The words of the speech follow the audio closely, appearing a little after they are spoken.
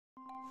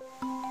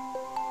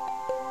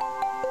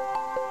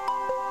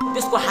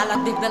त्यसको हालत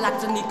देख्दा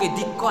लाग्छ निकै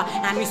दिक्क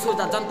हामी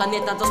सोझा जनता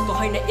नेता जस्तो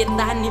होइन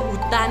यता नि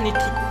उता नि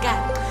ठिक्का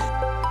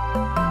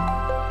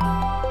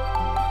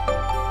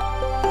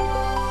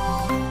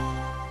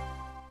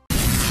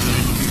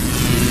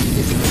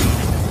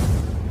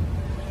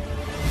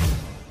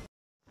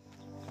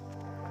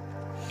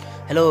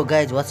Hello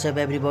guys, what's up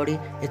everybody?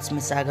 It's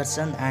me Sagar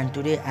Chand and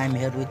today I am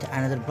here with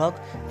another vlog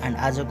and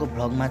आजको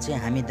भ्लगमा चाहिँ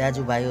हामी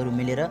दाजुभाइहरू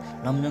मिलेर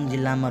लमजुङ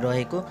जिल्लामा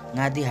रहेको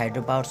गादी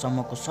हाइड्रो पावर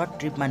सम्मको सर्ट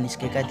ट्रिपमा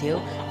निस्केका थियौं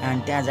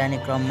and त्यहाँ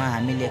जाने क्रममा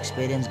हामीले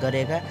एक्सपिरियन्स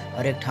गरेका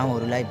हरेक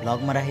ठाउँहरूलाई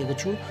भ्लगमा राखेको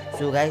छु.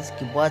 So guys,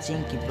 keep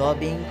watching, keep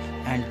loving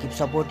and keep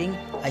supporting.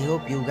 I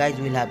hope you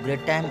guys will have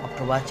great time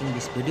after watching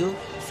this video.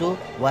 So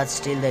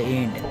watch till the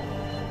end.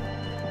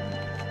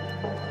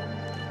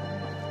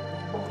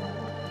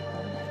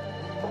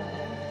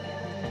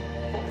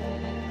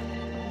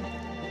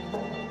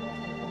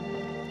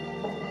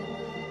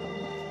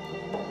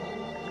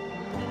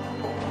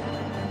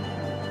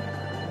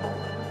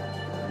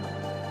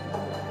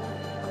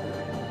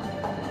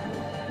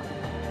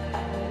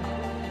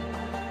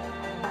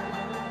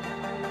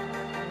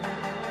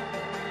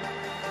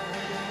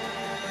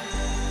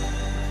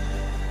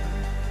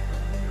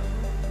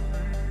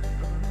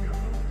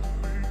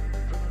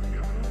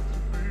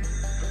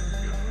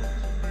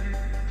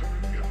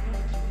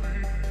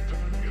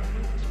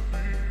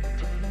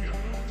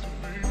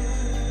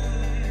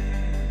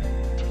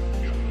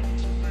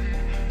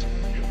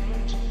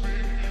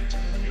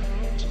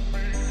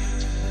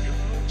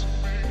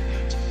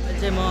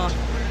 म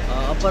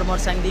अप्पर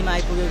मर्साङदीमा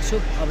आइपुगेको छु.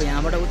 अब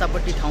यहाँबाट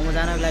उतापट्टि ठाउँमा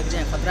जानको लागि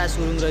चाहिँ खतरा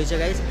सुरुङ रहेछ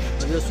गाइस.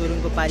 यो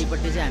सुरुङको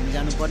पारिपट्टि चाहिँ हामी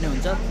जानुपर्ने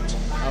हुन्छ.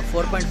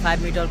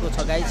 4.5 मिटरको छ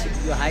गाइस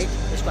यो हाइट,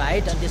 यसको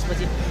हाइट. अनि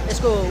त्यसपछि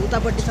यसको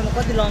उतापट्टिसम्म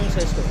कति लङ छ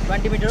यसको?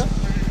 20 मिटर हो,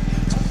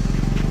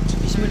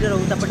 20 मिटर हो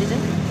उतापट्टि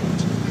चाहिँ.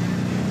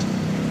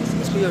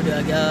 यसको यो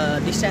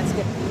डिस्टेन्स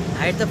के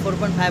हाइट त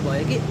 4.5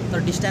 भयो कि, तर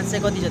डिस्टेन्स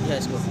चाहिँ कति छ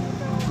यसको?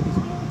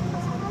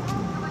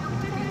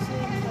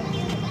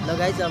 ल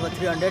गाइज अब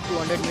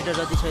 300-200 मिटर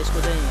जति छ यसको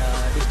चाहिँ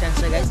डिस्टेन्स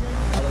छ गाइज.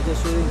 अब त्यो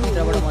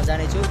सुरुङभित्रबाट म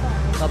जानेछु.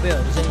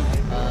 तपाईँहरू चाहिँ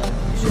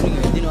सुरुङ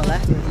हेरिदिनु होला,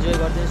 इन्जोय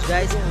गरिदिनुहोस्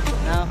guys.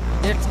 Now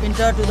let's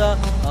enter to the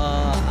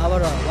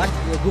our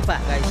यो गुफा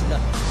गाइज. ल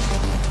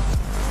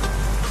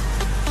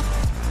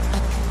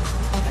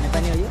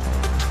खानेपानी हो यो.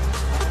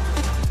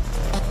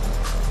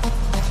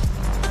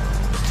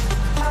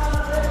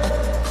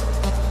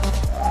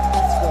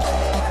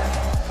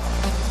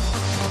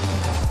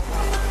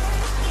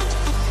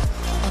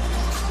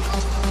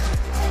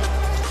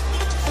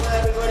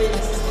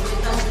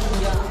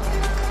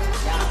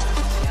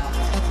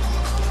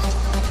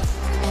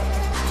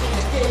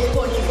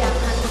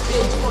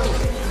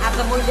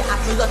 मैले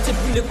आफ्नो लक्ष्य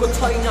भुलेको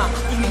छैन,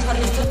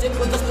 तिमीहरूले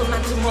सोचेको जस्तो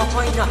मान्छे म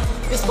होइन.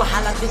 त्यसको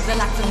हालत देख्दा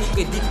लाग्छ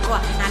निकै दिक्क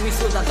हामी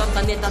सोझा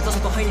जनता नेता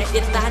जस्तो होइन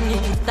यता नि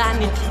उता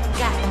नि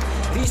ठिक्का.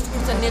 रिस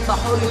उठ्छ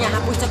नेताहरू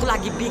यहाँ पैसाको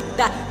लागि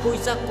बिक्दा,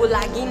 पैसाको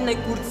लागि नै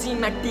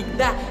कुर्सीमा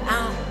टिक्दा.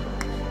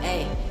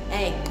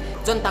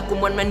 जनताको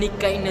मनमा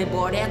निकै नै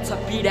बढ्या छ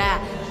पीडा,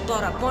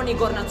 तर पनि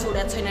गर्न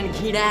छोड्या छैनन्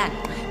घिडा.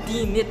 ती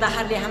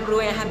नेताहरूले हाम्रो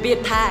यहाँ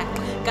बेथा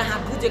कहाँ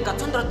बुझेका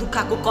छन् र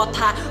दुःखको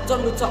कथा.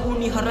 चल्नु छ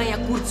उनीहरू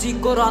यहाँ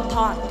कुर्सीको रथ,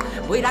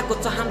 भइरहेको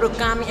छ हाम्रो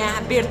काम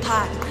यहाँ व्यर्थ.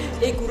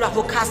 एक कुरा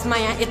हो खासमा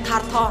यहाँ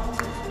यथार्थ,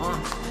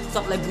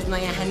 सबलाई बुझ्न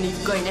यहाँ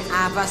निकै नै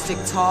आवश्यक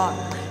छ.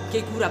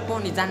 केही कुरा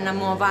पनि जान्न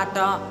मबाट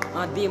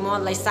दे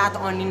मलाई साथ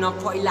अनि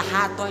नफैला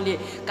हात. तैँले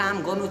काम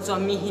गर्नु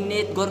छ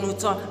मिहिनेत गर्नु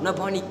छ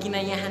नभनी किन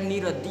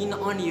यहाँनिर दिन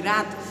अनि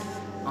रात.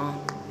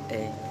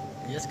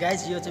 यस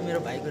गाइज यो चाहिँ मेरो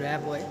भाइको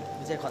ऱ्याप हो है.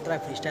 यो चाहिँ खतरा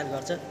फ्री स्टाइल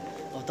गर्छ.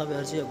 अब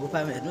तपाईँहरू चाहिँ यो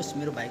गुफामा हेर्नुहोस्,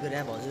 मेरो भाइको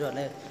ऱ्याप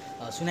हजुरहरूलाई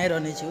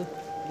सुनाइरहने छु.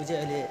 ऊ चाहिँ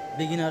अहिले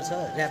बिगिनर छ,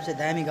 ऱ्याप चाहिँ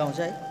दामी गाउँछ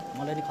है.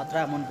 मलाई नि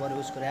खतरा मन पऱ्यो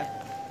उसको ऱ्याप.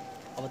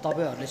 अब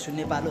तपाईँहरूले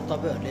सुन्ने पालो,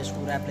 तपाईँहरूले यसको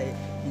ऱ्यापलाई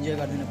इन्जोय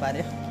गरिदिनु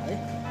पाऱ्यो है.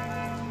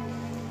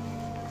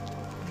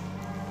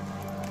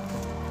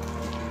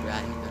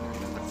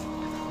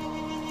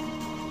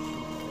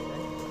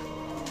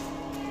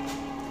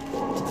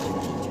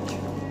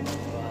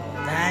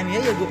 दामी है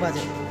यो गुफा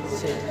चाहिँ.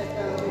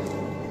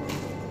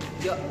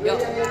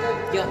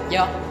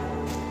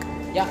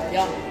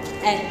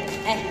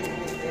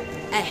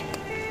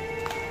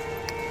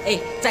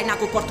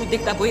 चाइनाको पर्टु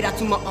देख्दा भइरहेको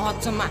छु म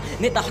अचम्म.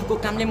 नेताहरूको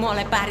कामले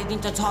मलाई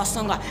पारिदिन्छ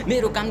झसँग,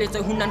 मेरो कामले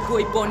चाहिँ हुनन्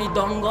कोही पनि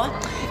दङ्ग.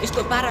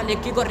 यस्तो पाराले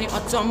के गर्ने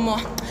अचम्म.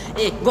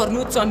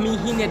 गर्नु छ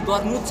मिहिनेत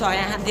गर्नु छ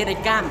यहाँ धेरै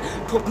काम,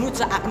 ठोक्नु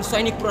छ आफ्नो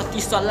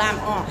सैनिकप्रति सलाम.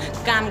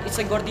 काम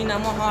यसै गर्दिनँ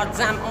म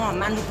हजाम.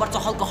 मान्नुपर्छ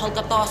हल्का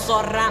हल्का त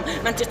सराम,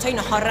 मान्छे छैन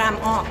हराम.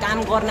 काम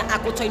गर्न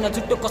आएको छैन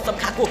झुटो कसम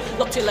खाएको,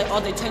 लक्ष्यलाई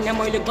अझै छैन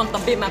मैले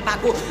गन्तव्यमा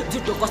पाएको.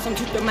 झुटो कसम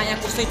झुटो माया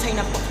कसै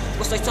छैन,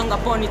 कसैसँग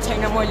पनि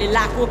छैन मैले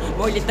लाएको.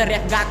 मैले त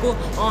ऱ्याप गाएको,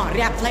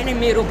 ऱ्यापलाई नै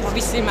मेरो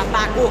भविष्यमा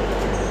पाएको.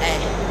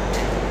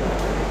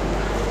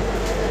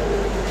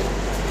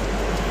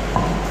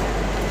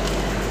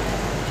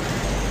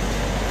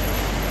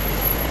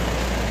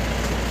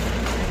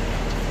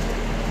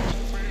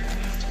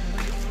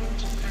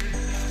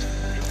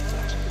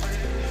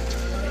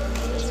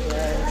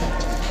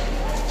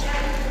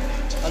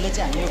 अहिले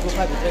चाहिँ हामी यो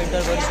गुफाभित्र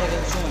इन्टर गरिसकेको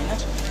छौँ होइन.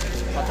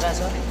 खतरा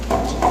छ।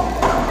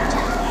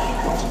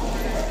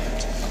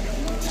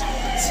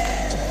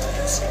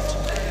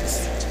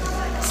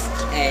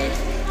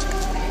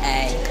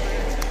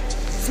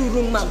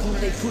 सुरुङमा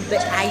घुम्दै फुट्दै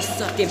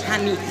आइसक्यौँ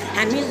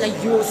हामीलाई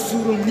यो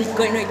सुरुङ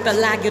निकै नै त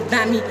लाग्यो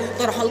दामी,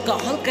 तर हल्का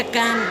हल्का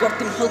काम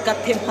गर्थ्यौँ हल्का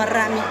थियौँ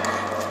हरामी।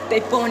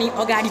 त्यही पनि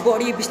अगाडि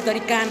बढी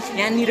बिस्तारी काम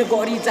यहाँनिर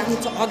गरी जानु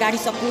छ अगाडि,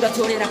 सब कुरा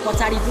छोडेर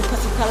पछाडि दुःख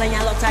सुखलाई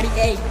यहाँ लछाडी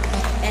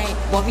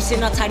भविष्य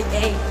नछाडी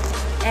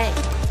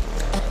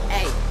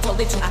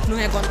चल्दैछु आफ्नो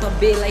यहाँ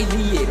गन्तव्यलाई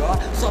लिएर,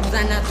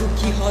 सबजना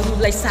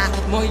दुखीहरूलाई साथ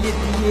मैले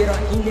दिएर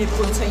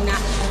हिँडेको छैन,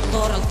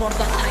 तरल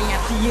पर्दा यहाँ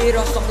पिएर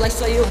सबलाई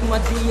सहयोगमा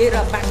दिएर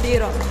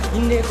बाँडेर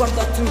हिँड्ने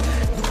गर्दछु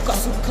दुःख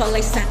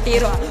सुखलाई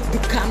साटेर,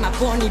 दुःखमा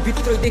पनि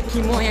भित्रैदेखि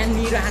म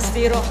यहाँनिर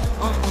हाँसेर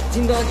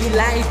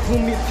जिन्दगीलाई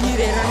घुमी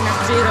फिरेर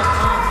नाचेर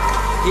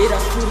हेर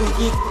सुरुङ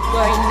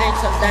निकै नै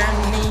छ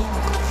दामी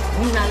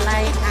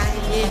हुनलाई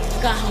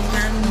आएका हौँ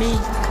हामी।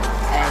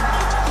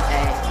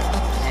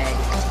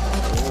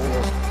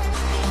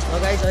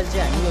 गाइस अहिले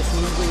चाहिँ हामी यो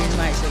सुरुङको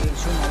एन्डमा आइसकेको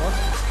छौँ। अब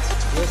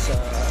यस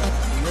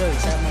मेरो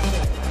हिसाबमा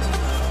चाहिँ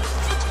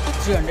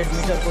 300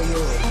 मिटरको यो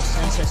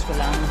डिस्टेन्स, यसको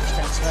लामो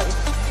डिस्टेन्स छ है।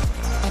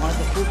 मलाई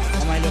त खुब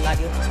रमाइलो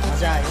लाग्यो,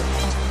 मजा आयो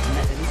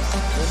हिँड्दाखेरि।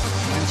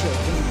 मान्छेहरू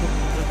पनि खुब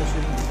भित्रको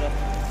सुरुङभित्र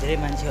धेरै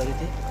मान्छेहरू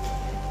थिए।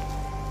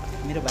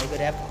 मेरो भाइको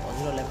ऱ्याप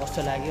हजुरहरूलाई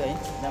कस्तो लाग्यो है,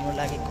 राम्रो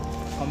लाग्यो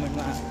कमेन्ट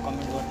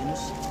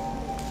गरिदिनुहोस्।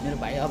 मेरो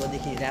भाइ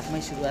अबदेखि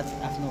ऱ्यापमै सुरुवात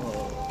आफ्नो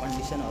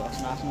कन्डिसनहरू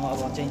आफ्नो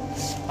अब चाहिँ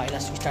पहिला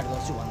स्टार्ट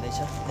गर्छु भन्दैछ।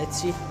 लेट्स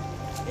सी,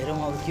 हेरौँ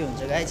अब के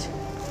हुन्छ गाइज।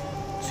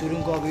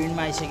 सुरुङको अब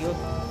इन्डमा आइसक्यो,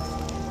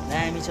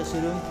 दामी छ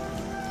सुरुङ।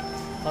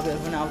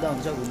 तपाईँहरू पनि आउँदा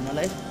हुन्छ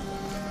घुम्नलाई।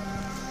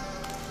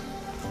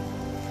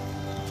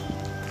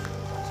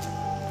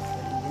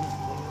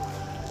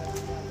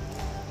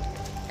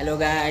 हेलो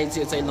गाइज,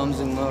 यो चाहिँ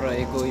लमजुङमा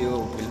रहेको यो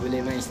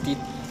भुलभुलेमा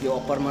स्थित यो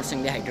अप्पर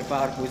मर्सिङले हाइड्रो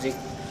पावर प्रोजेक्ट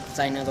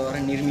चाइनाद्वारा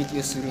निर्मित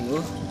यो सुरुङ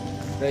हो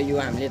र यो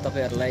हामीले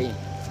तपाईँहरूलाई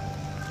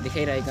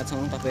देखाइरहेका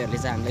छौँ। तपाईँहरूले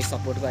चाहिँ हामीलाई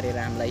सपोर्ट गरेर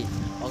हामीलाई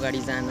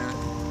अगाडि जान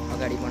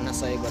अगाडि बढ्न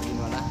सहयोग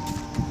गरिदिनु होला।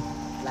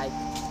 लाइक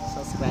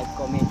सब्सक्राइब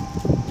कमेन्ट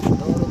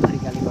दोहोरो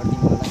तरिकाले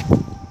गरिदिनु होला।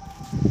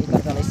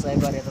 एकअर्कालाई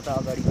सहयोग गरेर त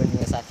अगाडि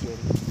बढ्ने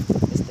साथीहरू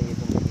यस्तै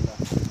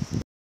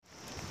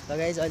त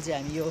गाइज अहिले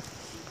चाहिँ हामी यो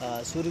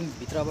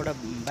सुरुङभित्रबाट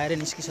बाहिर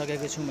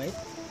निस्किसकेको छौँ है।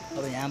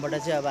 अब यहाँबाट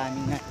चाहिँ अब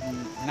हामी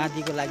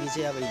नादीको लागि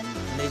चाहिँ अब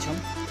हिँड्दैछौँ।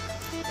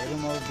 हेरौँ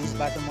अब बिच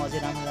बाटोमा अझै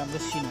राम्रो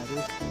सिनहरू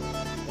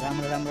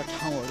राम्रो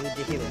ठाउँहरू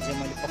देखेँ भने चाहिँ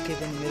मैले पक्कै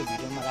पनि मेरो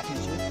भिडियोमा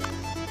राख्नेछु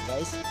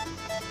guys.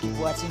 Keep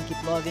watching,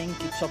 keep loving,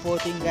 keep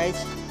supporting guys.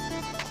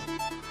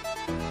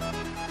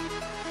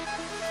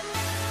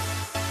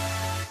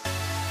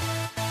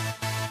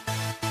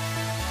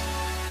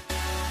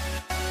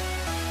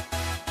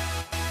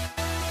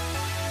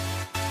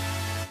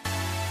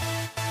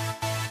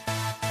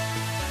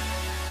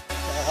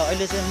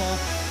 अहिले चाहिँ म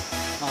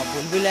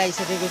भुलभुले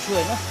आइसकेको छु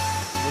होइन।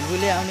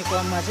 भुलभुले आउने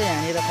क्रममा चाहिँ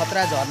यहाँनिर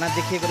खतरा झरना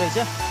देखिएको रहेछ।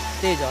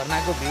 त्यही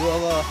झरनाको भ्यू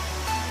अब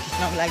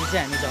खिच्नको लागि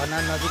चाहिँ हामी झरना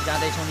नजिक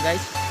जाँदैछौँ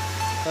गाइज।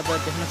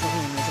 तपाईँहरू देख्न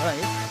सक्नुहुनेछ है,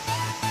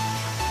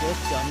 त्यो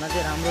झरना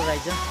चाहिँ राम्रो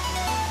रहेछ।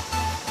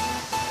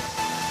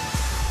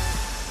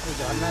 यो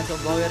झरना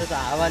चाहिँ बगेर त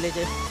हावाले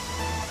चाहिँ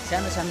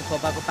सानो सानो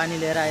थोपाको पानी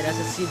लिएर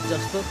आइरहेछ शीत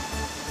जस्तो।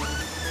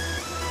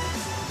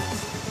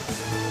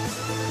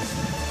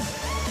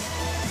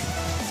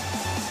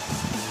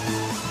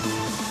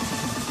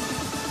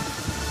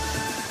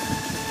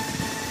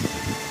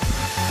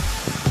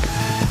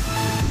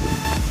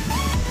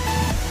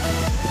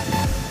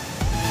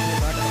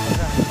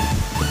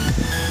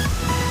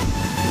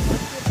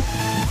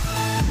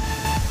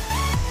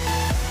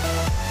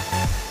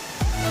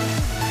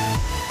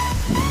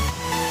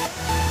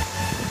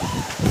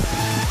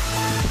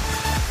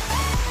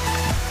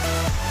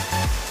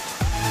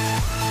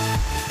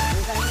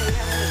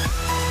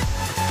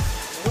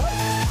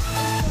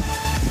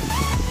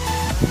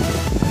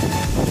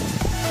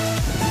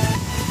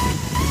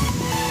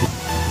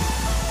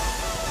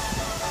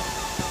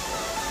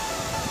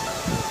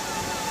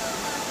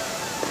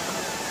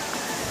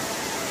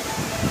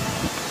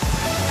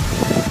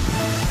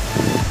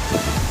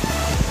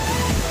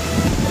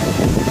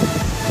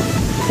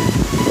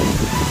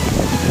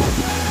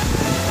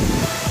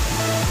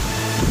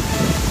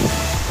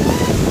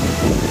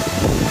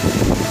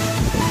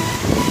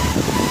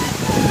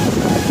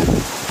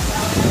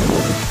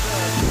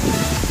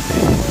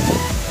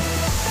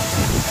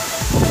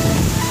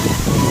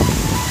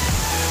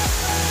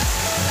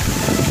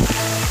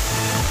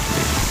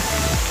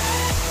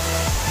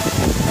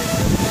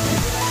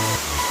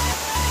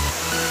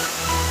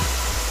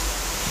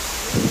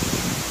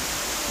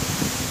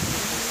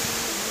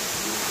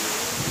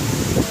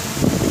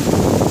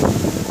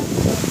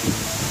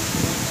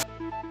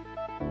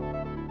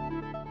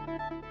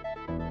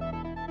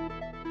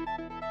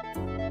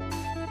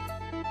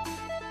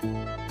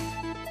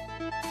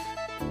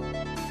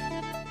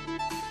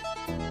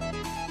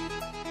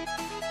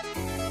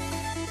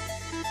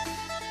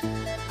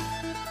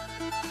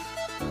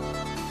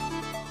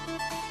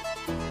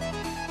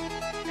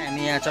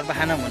 हामी यहाँ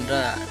चर्पाखाना भनेर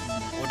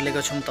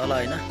होटलेको छौँ तल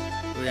होइन।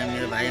 यहाँ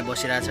मेरो भाइ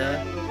बसिरहेछ।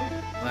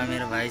 उहाँ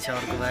मेरो भाइ छ,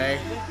 अर्को भाइ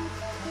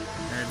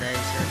मेरो दाइ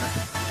छ।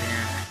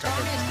 यहाँ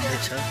चटपट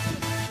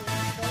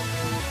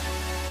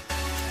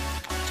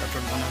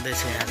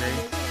बनाउँदैछ, यहाँ चाहिँ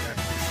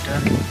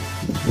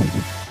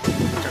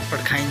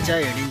चटपट खाइन्छ,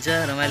 हिँडिन्छ,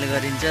 रमाइलो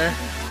गरिन्छ।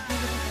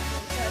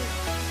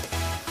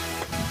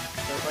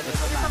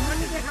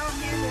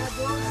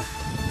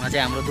 उहाँ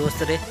चाहिँ हाम्रो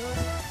दोस्त रे,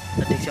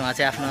 ठिक छ। उहाँ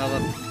चाहिँ आफ्नो अब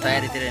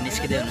तयारीतिर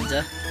निस्किँदै हुनुहुन्छ।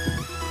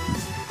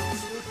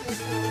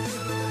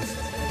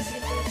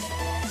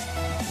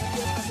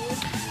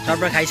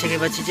 चटपट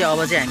खाइसकेपछि चाहिँ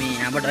अब चाहिँ हामी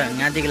यहाँबाट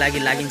गाधीको लागि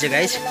लागिन्छ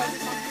गाइस।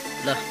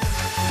 ल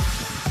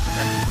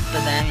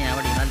दामी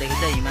यहाँबाट हिमाल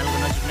देखिन्छ। हिमालको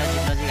नजिक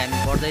हामी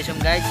बढ्दैछौँ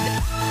गाइस।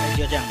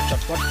 यो चाहिँ हाम्रो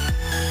चटपट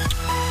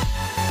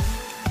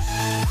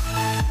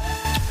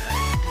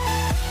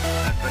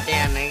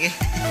आने कि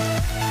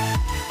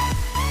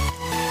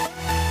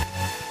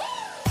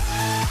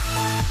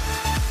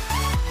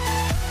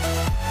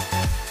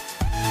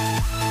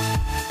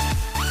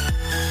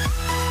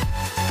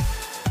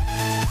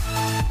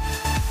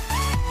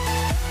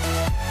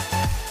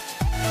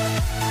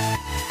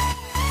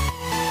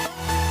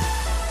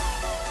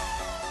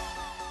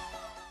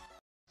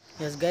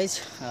यस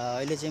गाइस,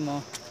 अहिले चाहिँ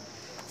म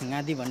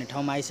गाधी भन्ने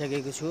ठाउँमा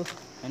आइसकेको छु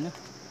हैन।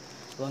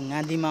 अब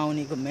गाधीमा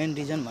आउनेको मेन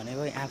रिजन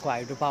भनेको यहाँको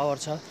हाइड्रो पावर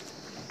छ,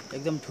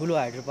 एकदम ठुलो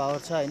हाइड्रो पावर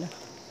छ हैन।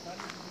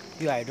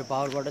 यो हाइड्रो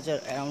पावरबाट चाहिँ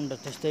अराउन्ड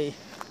त्यस्तै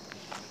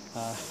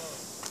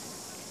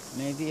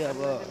मेबी अब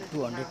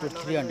 200 to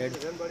 300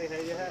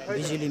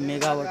 बिजुली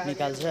मेगावाट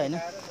निकाल्छ हैन।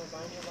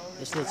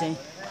 यसले चाहिँ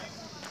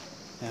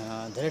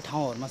धेरै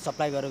ठाउँहरुमा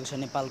सप्लाई गरेको छ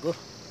नेपालको।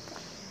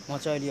 म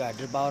चाहिँ अहिले यो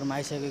हाइड्रो पावरमा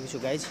आइसकेको छु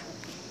गाइज।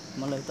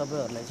 मलाई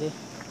तपाईहरुलाई चाहिँ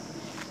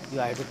यो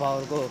हाइड्रो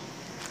पावरको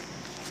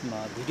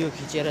भिडियो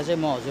खिचेर चाहिँ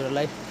म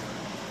हजुरहरुलाई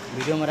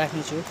भिडियोमा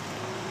राख्ने छु।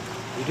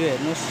 भिडियो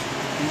हेर्नुस्,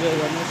 इन्जोय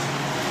गर्नुस्।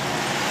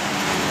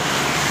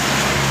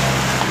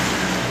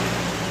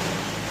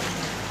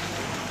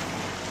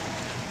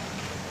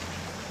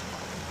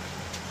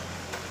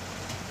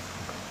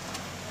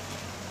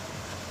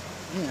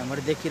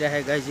 हाम्रो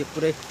देखिरहेको गाइज यो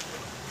पुरै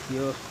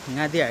यो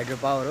गाधी हाइड्रो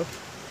पावर हो।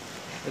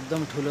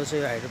 एकदम ठुलो छ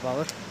यो हाइड्रो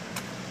पावर।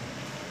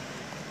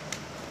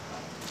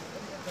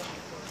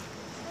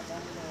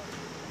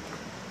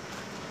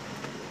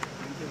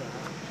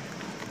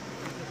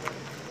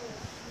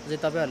 अझै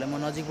तपाईहरुलाई म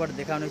नजिकबाट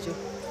देखाउने छु।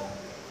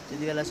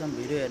 त्यति बेलासम्म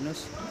भिडियो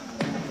हेर्नुस्।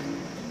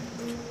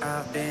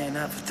 I've been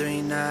up for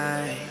 3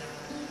 nights.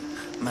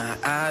 My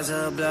eyes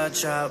are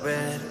bloodshot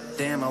red.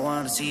 Damn, I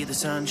wanna see the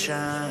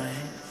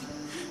sunshine.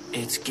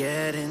 It's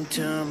getting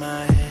to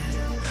my head.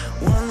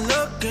 One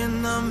look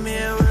in the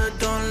mirror,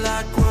 don't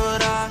like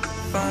what I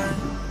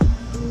find.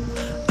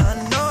 I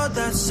know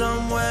that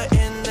somewhere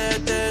in there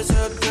there's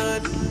a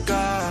good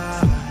guy,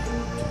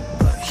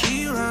 but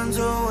he runs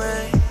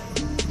away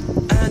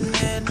at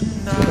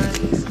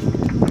midnight.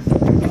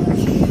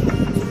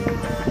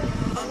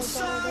 I'm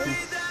sorry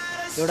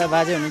that I एउटा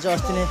बाजे हुनुहुन्छ,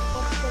 अस्ति नै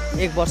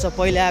 1 वर्ष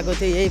पहिले आएको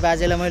थिए। यही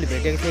बाजेलाई मैले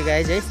भेटेको थिएँ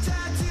गाइज है।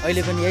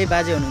 अहिले पनि यही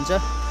बाजे हुनुहुन्छ।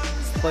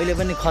 पहिले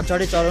पनि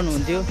खच्चडै चलाउनु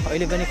हुन्थ्यो,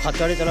 अहिले पनि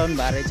खच्चडै चलाउनु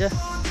भएको रहेछ।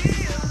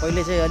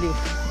 पहिले चाहिँ अलि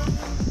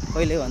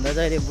पहिले भन्दा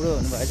चाहिँ अहिले बुढो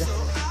हुनुभएछ।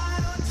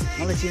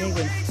 मलाई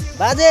चिनेको छैन।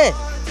 बाजे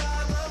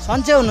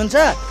सन्चै हुनुहुन्छ?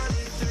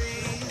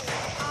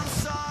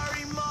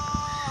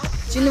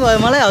 चिन्नुभयो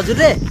मलाई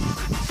हजुरले?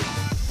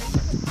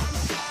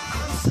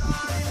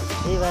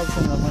 यही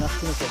बाजेसँग मैले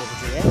अस्ति नै भेटेको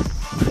थिएँ है।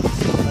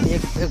 अनि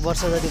एक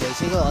वर्ष जति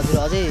भइसक्यो। हजुर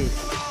अझै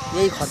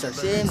यही खच्चड,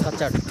 सेम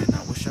खच्चड।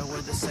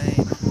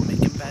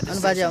 अनि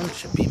बाजे आउनु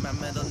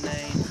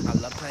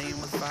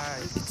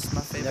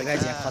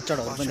गाइज, यहाँ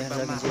खच्चडहरू पनि देख्न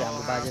सकिन्छ।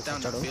 हाम्रो बाजे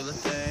खच्चड हो।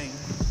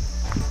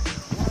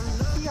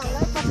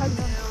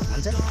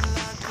 हुन्छ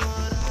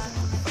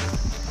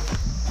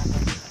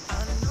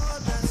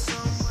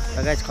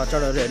गाइज,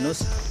 खच्चडहरू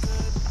हेर्नुहोस्।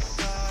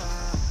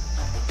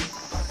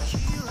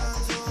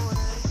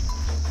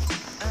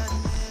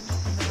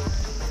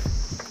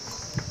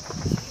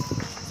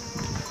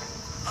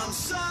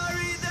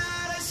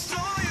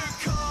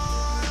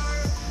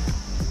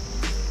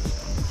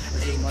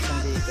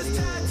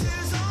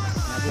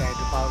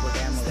 हाइड्रो पावरको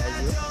ड्याम हो गाइज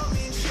यो।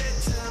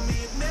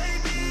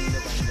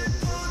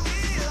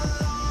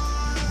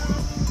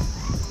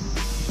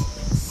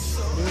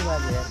 यही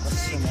बाजे यार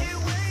कसम है।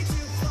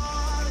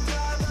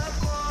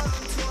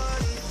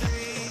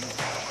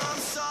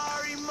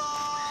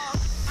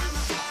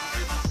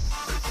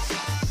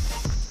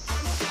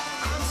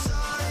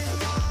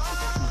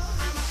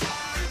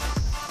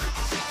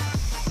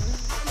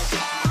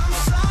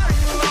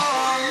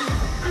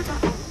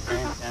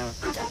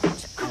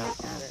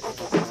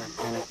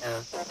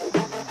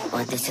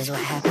 This is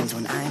what happens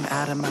when I'm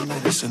out of my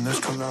medicine. There's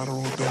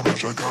collateral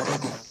damage. I gotta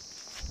go.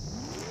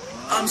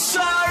 I'm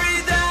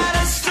sorry that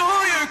I stole